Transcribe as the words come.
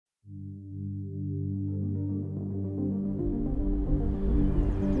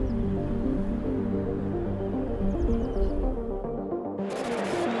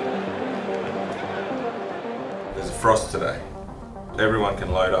frost today. Everyone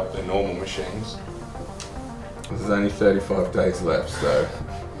can load up their normal machines. There's only 35 days left, so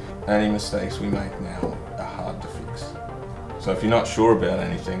any mistakes we make now are hard to fix. So if you're not sure about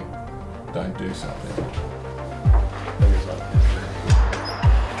anything, don't do something.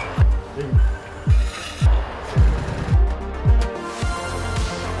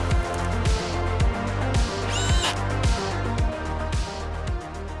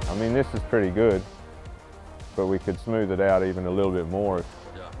 I mean, this is pretty good, but we could smooth it out even a little bit more.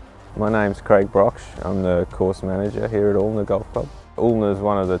 My name's Craig Brocksch. I'm the course manager here at Ullna Golf Club. Ullna is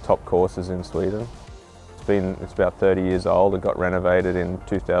one of the top courses in Sweden. It's about 30 years old. It got renovated in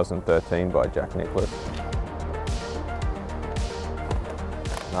 2013 by Jack Nicklaus.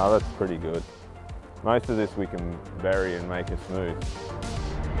 No, that's pretty good. Most of this we can vary and make it smooth.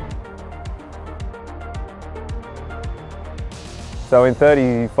 So in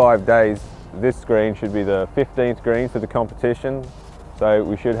 35 days, this green should be the 15th green for the competition. So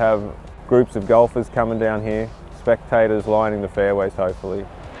we should have groups of golfers coming down here, spectators lining the fairways hopefully.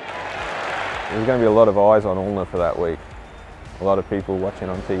 There's going to be a lot of eyes on Ullna for that week. A lot of people watching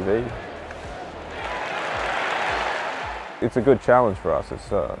on TV. It's a good challenge for us.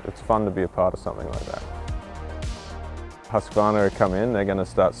 It's fun to be a part of something like that. Husqvarna have come in. They're going to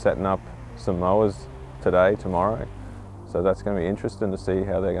start setting up some mowers today, tomorrow. So that's going to be interesting to see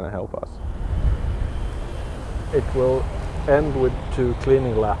how they're going to help us. It will end with 2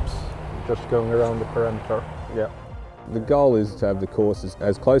 cleaning laps, just going around the perimeter. Yeah. The goal is to have the course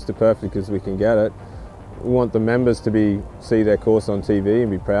as close to perfect as we can get it. We want the members to see their course on TV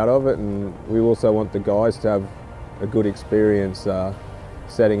and be proud of it, and we also want the guys to have a good experience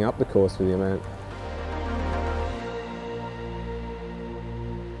setting up the course for the event.